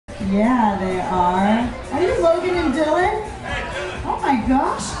Yeah, they are. Are you Logan and Dylan? Oh my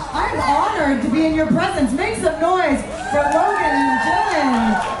gosh, I'm honored to be in your presence. Make some noise for Logan and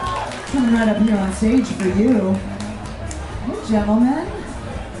Dylan. Coming right up here on stage for you. Hey gentlemen,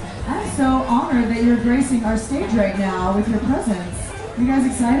 I'm so honored that you're gracing our stage right now with your presence. You guys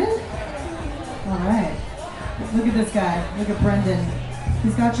excited? All right. Look at this guy. Look at Brendan.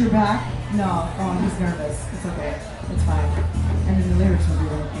 He's got your back. No, oh, he's nervous. It's okay. It's fine. And then the lyrics will be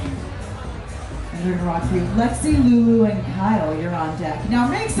really clean. And they're gonna rock you. Lexi, Lulu, and Kyle, you're on deck. Now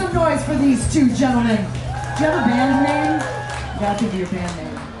make some noise for these two gentlemen. Do you have a band name? You gotta think of your band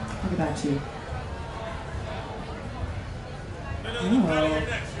name. Look about you. Oh.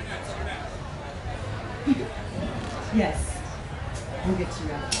 Yes. We'll get to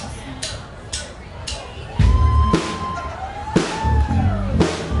you after this.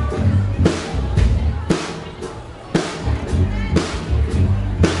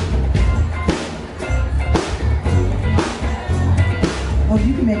 Oh,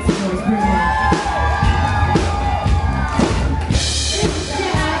 you can make some noise. Bring it in.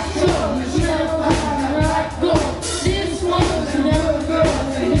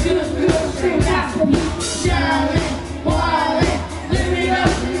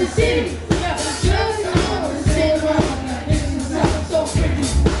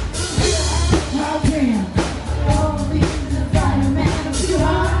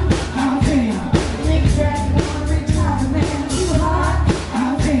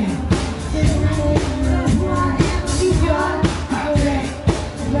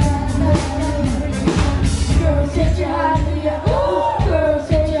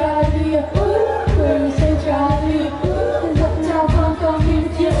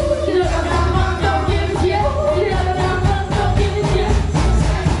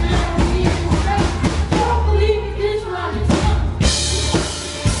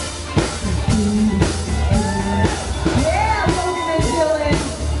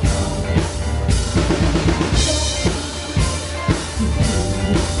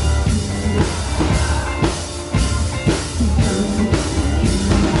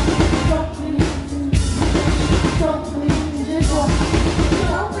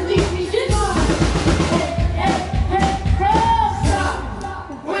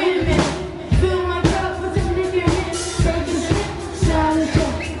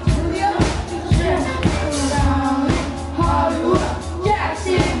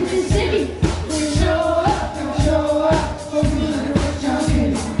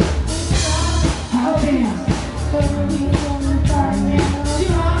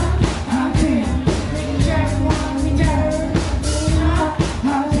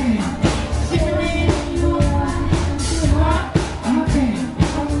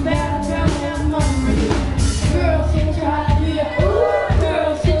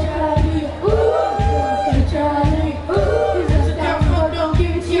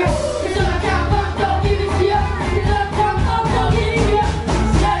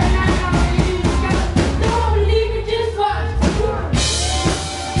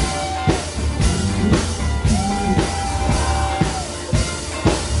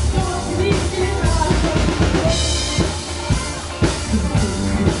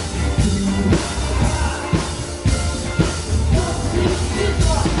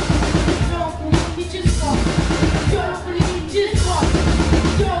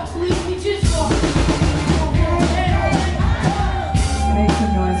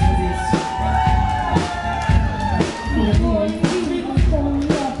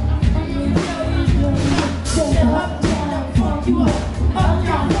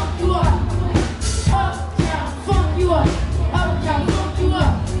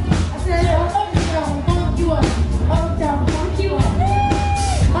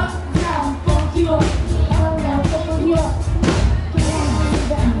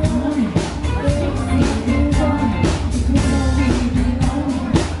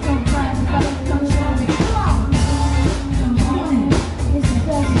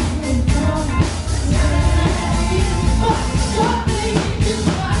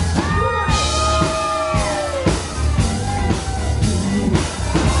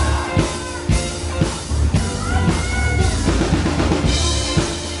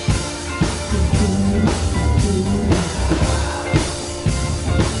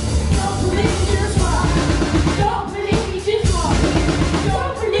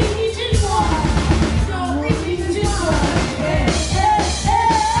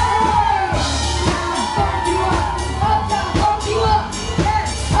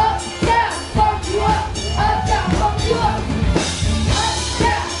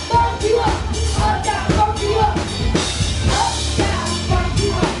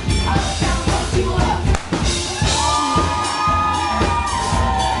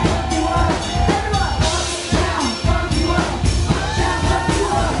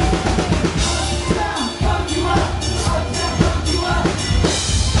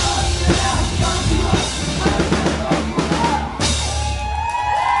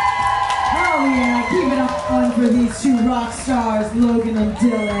 these two rock stars, Logan and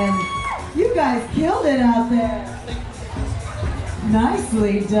Dylan. You guys killed it out there.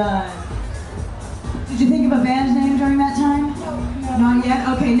 Nicely done. Did you think of a band name during that time? No. Not yet?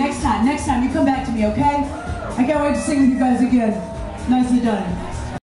 Okay, next time you come back to me, okay? I can't wait to sing with you guys again. Nicely done.